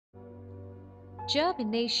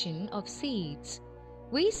Germination of seeds.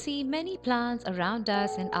 We see many plants around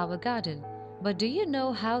us in our garden, but do you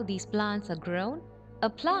know how these plants are grown? A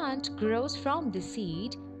plant grows from the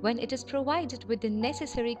seed when it is provided with the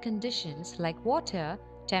necessary conditions like water,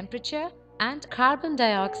 temperature, and carbon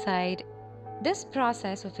dioxide. This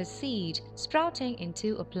process of a seed sprouting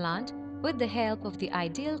into a plant with the help of the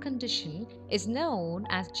ideal condition is known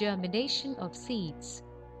as germination of seeds.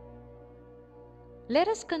 Let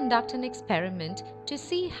us conduct an experiment to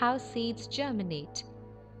see how seeds germinate.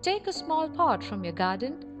 Take a small pot from your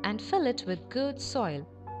garden and fill it with good soil.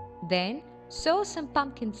 Then sow some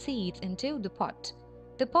pumpkin seeds into the pot.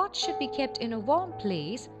 The pot should be kept in a warm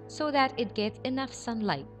place so that it gets enough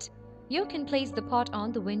sunlight. You can place the pot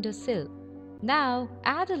on the windowsill. Now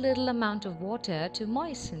add a little amount of water to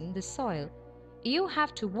moisten the soil. You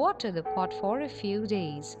have to water the pot for a few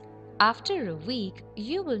days. After a week,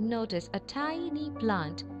 you will notice a tiny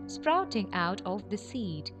plant sprouting out of the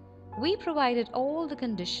seed. We provided all the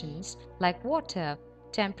conditions like water,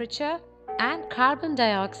 temperature, and carbon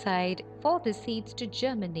dioxide for the seeds to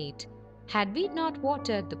germinate. Had we not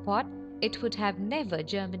watered the pot, it would have never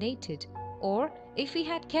germinated. Or if we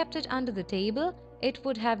had kept it under the table, it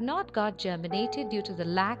would have not got germinated due to the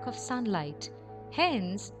lack of sunlight.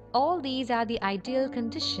 Hence, all these are the ideal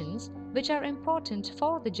conditions which are important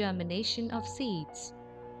for the germination of seeds.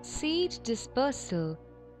 Seed dispersal.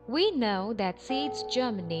 We know that seeds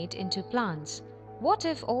germinate into plants. What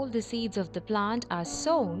if all the seeds of the plant are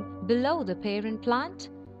sown below the parent plant?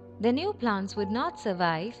 The new plants would not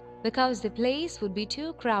survive because the place would be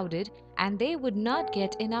too crowded and they would not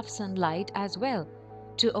get enough sunlight as well.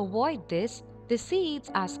 To avoid this, the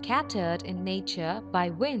seeds are scattered in nature by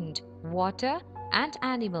wind, water, and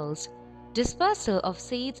animals. Dispersal of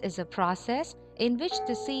seeds is a process in which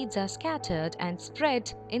the seeds are scattered and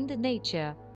spread in the nature.